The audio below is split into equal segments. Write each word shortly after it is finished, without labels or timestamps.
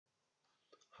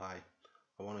Hi,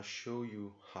 I want to show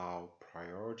you how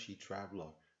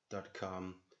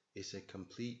Prioritytraveller.com is a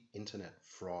complete internet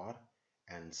fraud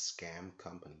and scam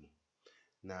company.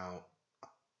 Now,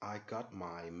 I got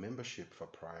my membership for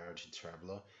Priority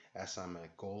Traveller as I'm a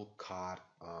gold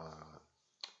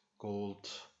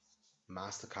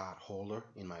MasterCard holder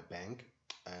in my bank,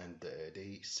 and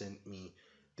they sent me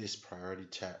this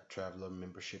Traveller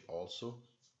membership also.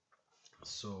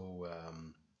 So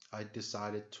I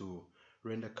decided to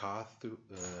rent a car through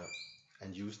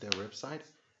and use their website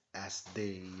as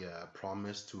they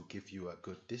promised to give you a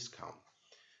good discount.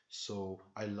 So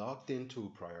I logged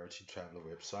into Priority Traveller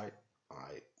website.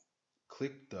 I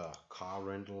clicked the car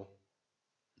rental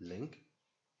link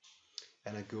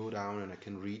and I go down and I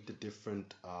can read the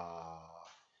different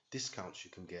discounts you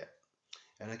can get.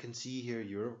 And I can see here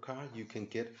Europcar, you can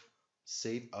get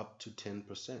save up to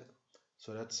 10%.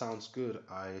 So that sounds good.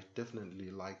 I definitely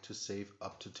like to save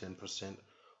up to 10%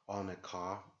 on a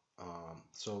car.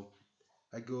 So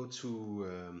I go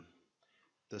to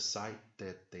the site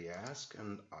that they ask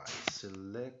and I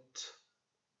select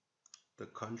the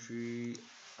country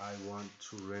I want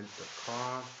to rent the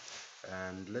car,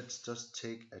 and let's just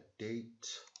take a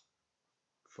date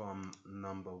from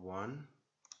number 1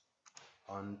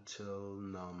 until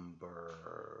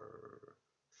number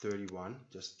 31,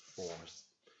 just for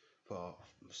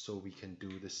so we can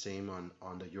do the same on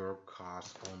the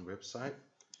Europcar's own website.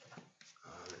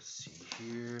 Let's see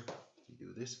here, we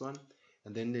do this one,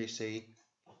 and then they say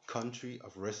country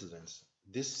of residence.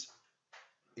 This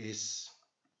is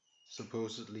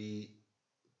supposedly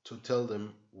to tell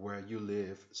them where you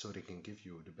live so they can give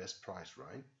you the best price,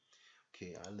 right?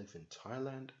 Okay, I live in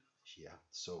Thailand. Yeah,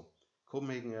 so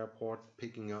Copenhagen Airport,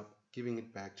 picking up, giving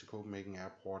it back to Copenhagen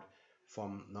Airport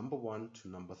from number 1 to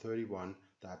number 31.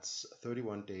 That's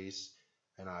 31 days,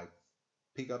 and I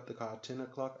pick up the car at 10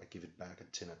 o'clock, I give it back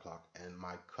at 10 o'clock, and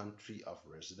my country of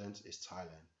residence is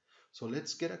Thailand. So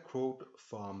let's get a quote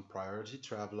from Priority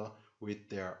Traveller with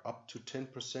their up to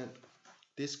 10%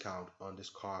 discount on this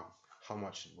car, how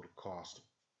much it would cost.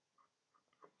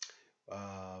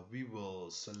 We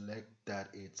will select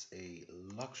that it's a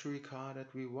luxury car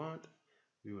that we want.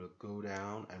 We will go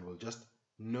down and we'll just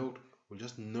note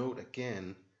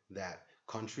again that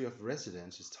country of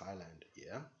residence is Thailand.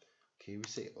 Yeah. Okay, we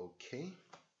say okay.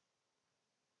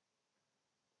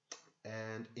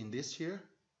 And in this here,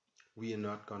 we are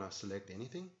not gonna select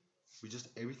anything.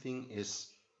 Everything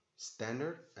is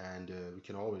standard, and we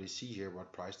can already see here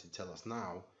what price they tell us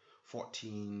now,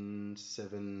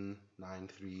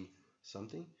 14,793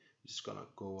 something. I'm just gonna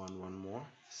go on one more,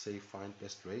 say find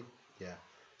best rate. Yeah,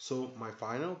 so my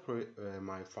final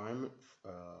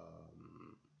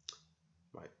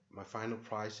my final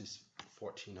price is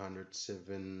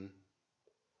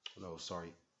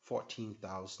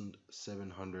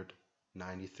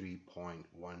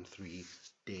 14,793.13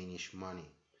 Danish money.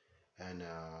 And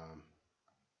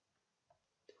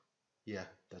yeah,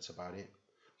 that's about it.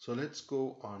 So let's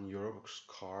go on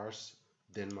Europcar's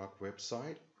Denmark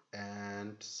website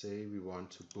and say we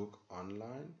want to book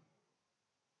online.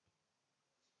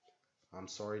 I'm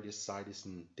sorry, this site is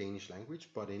in Danish language,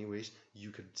 but anyways,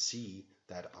 you could see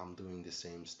that I'm doing the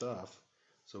same stuff.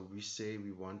 So we say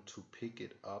we want to pick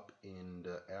it up in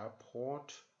the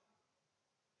airport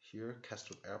here,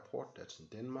 Kastrup Airport, that's in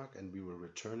Denmark, and we will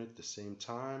return it the same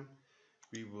time.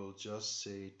 We will just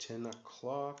say 10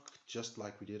 o'clock, just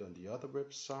like we did on the other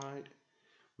website.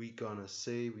 We're gonna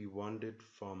say we want it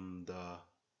from the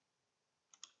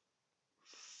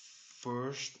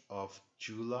 1st of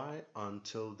July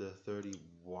until the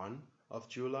 31 of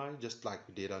July, just like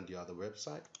we did on the other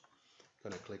website.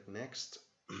 Gonna click next.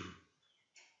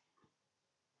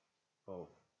 Oh,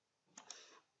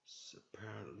 so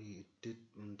apparently it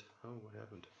didn't. Oh, what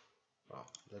happened? Well,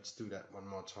 let's do that one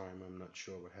more time. I'm not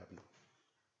sure what happened.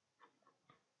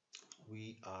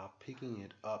 We are picking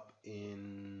it up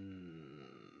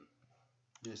in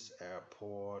this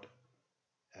airport,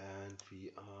 and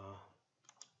we are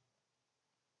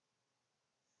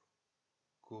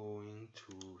going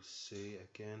to say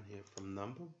again here from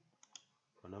number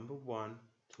 1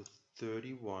 to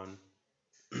 31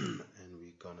 and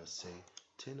we're gonna say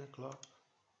 10 o'clock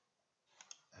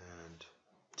and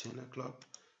 10 o'clock.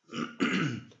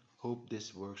 Hope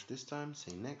this works this time.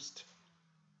 Say next.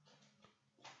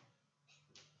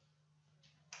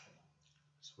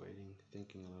 Just waiting,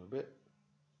 thinking a little bit.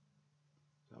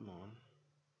 Come on.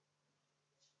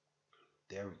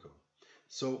 There we go.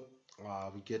 So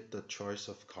we get the choice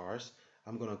of cars.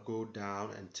 I'm gonna go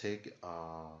down and take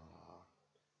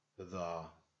the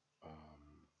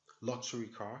luxury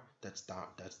car. That's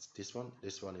this one.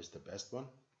 This one is the best one.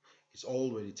 It's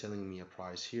already telling me a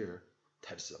price here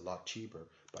that's a lot cheaper.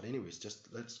 But anyways,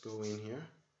 just let's go in here.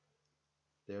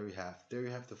 There you have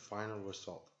the final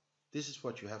result. This is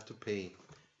what you have to pay.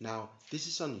 Now, this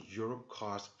is on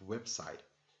Europcar's website.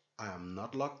 I am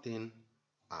not logged in.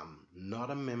 I'm not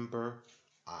a member.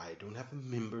 I don't have a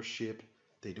membership.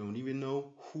 They don't even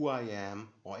know who I am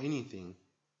or anything.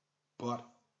 But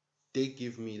they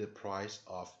give me the price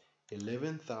of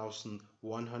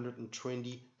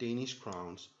 11,120 Danish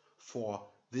crowns for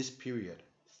this period.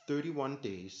 31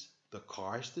 days. The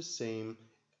car is the same.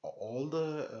 All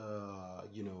the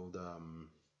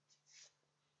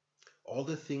all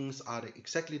the things are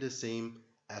exactly the same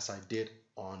as I did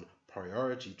on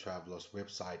Prioritytraveller's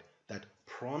website that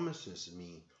promises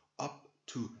me up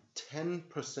to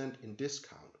 10% in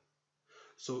discount.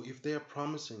 So if they are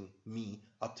promising me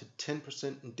up to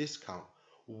 10% in discount,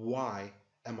 why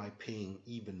am I paying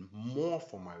even more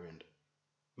for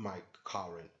my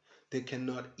car rent? They're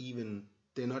not even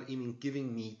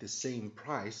giving me the same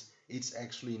price. It's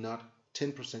actually not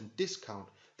 10% discount.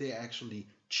 They're actually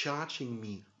charging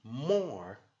me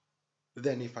more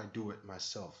than if I do it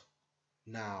myself.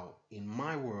 Now, in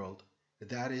my world,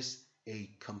 that is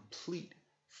a complete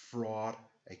fraud,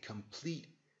 a complete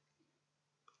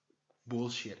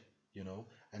bullshit,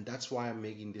 and that's why I'm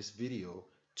making this video,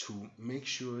 to make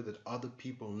sure that other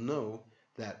people know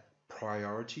that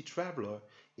Priority Traveller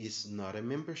is not a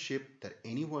membership that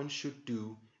anyone should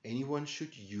do, anyone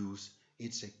should use.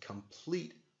 It's a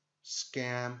complete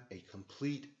scam, a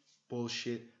complete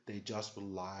bullshit. They just will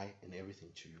lie and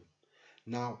everything to you.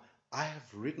 Now, I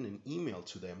have written an email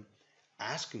to them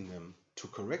asking them to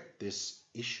correct this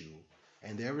issue,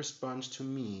 and their response to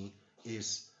me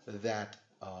is that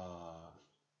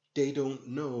they don't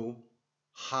know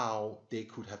how they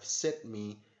could have set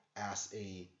me as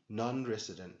a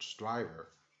non-resident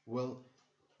driver. Well,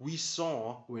 we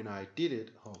saw when I did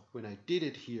it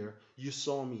here, you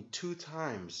saw me 2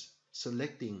 times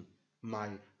selecting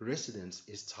my residence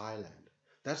is Thailand.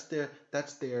 That's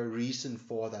their reason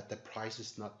for that the price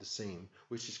is not the same,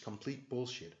 which is complete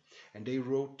bullshit. And they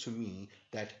wrote to me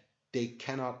that they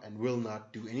cannot and will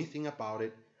not do anything about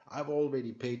it. I've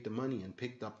already paid the money and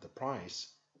picked up the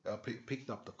price,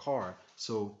 picked up the car.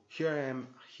 So here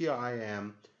I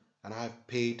am, and I've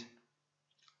paid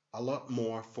a lot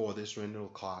more for this rental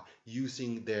car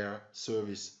using their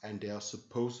service and their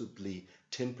supposedly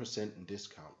 10% in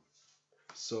discount.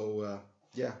 So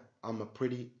yeah, I'm a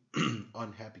pretty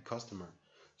unhappy customer.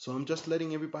 So I'm just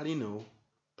letting everybody know,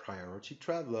 Priority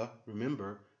Traveller,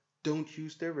 remember, don't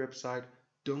use their website,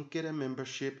 don't get a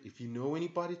membership. If you know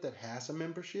anybody that has a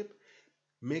membership,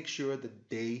 make sure that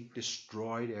they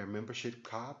destroy their membership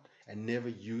card and never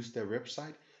use their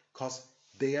website, because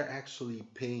they are actually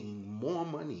paying more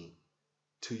money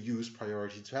to use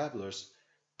Priority Traveller's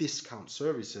discount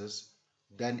services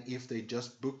than if they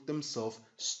just book themselves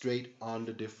straight on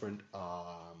the different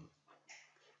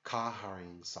car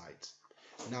hiring sites.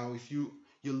 Now, if you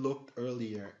looked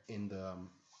earlier in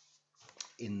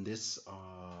this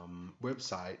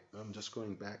website, I'm just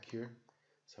going back here.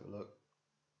 Let's have a look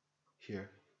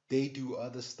here. They do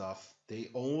other stuff. They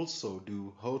also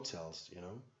do hotels,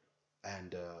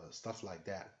 and stuff like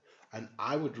that. And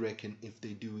I would reckon if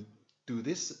they do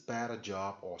this bad a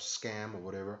job or scam or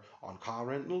whatever on car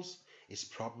rentals, it's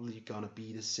probably gonna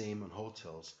be the same on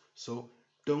hotels. So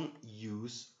don't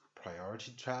use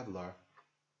Priority Traveller,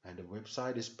 and the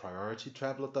website is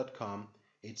prioritytraveller.com.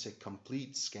 It's a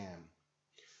complete scam.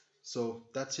 So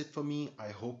that's it for me. I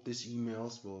hope this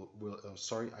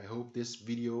I hope this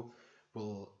video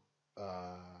will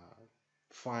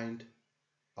find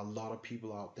a lot of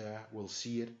people out there will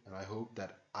see it, and I hope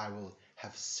that I will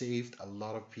have saved a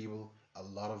lot of people a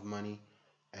lot of money,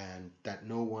 and that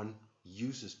no one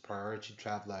uses Priority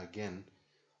Traveller again.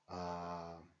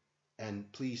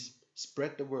 And please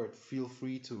spread the word. Feel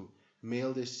free to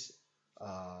mail this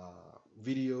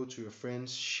video to your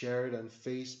friends, share it on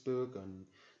Facebook, on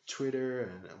Twitter,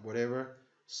 and whatever,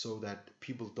 so that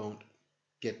people don't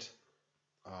get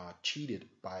cheated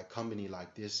by a company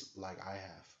like this, like I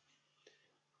have.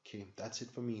 Okay, that's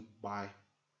it for me. Bye.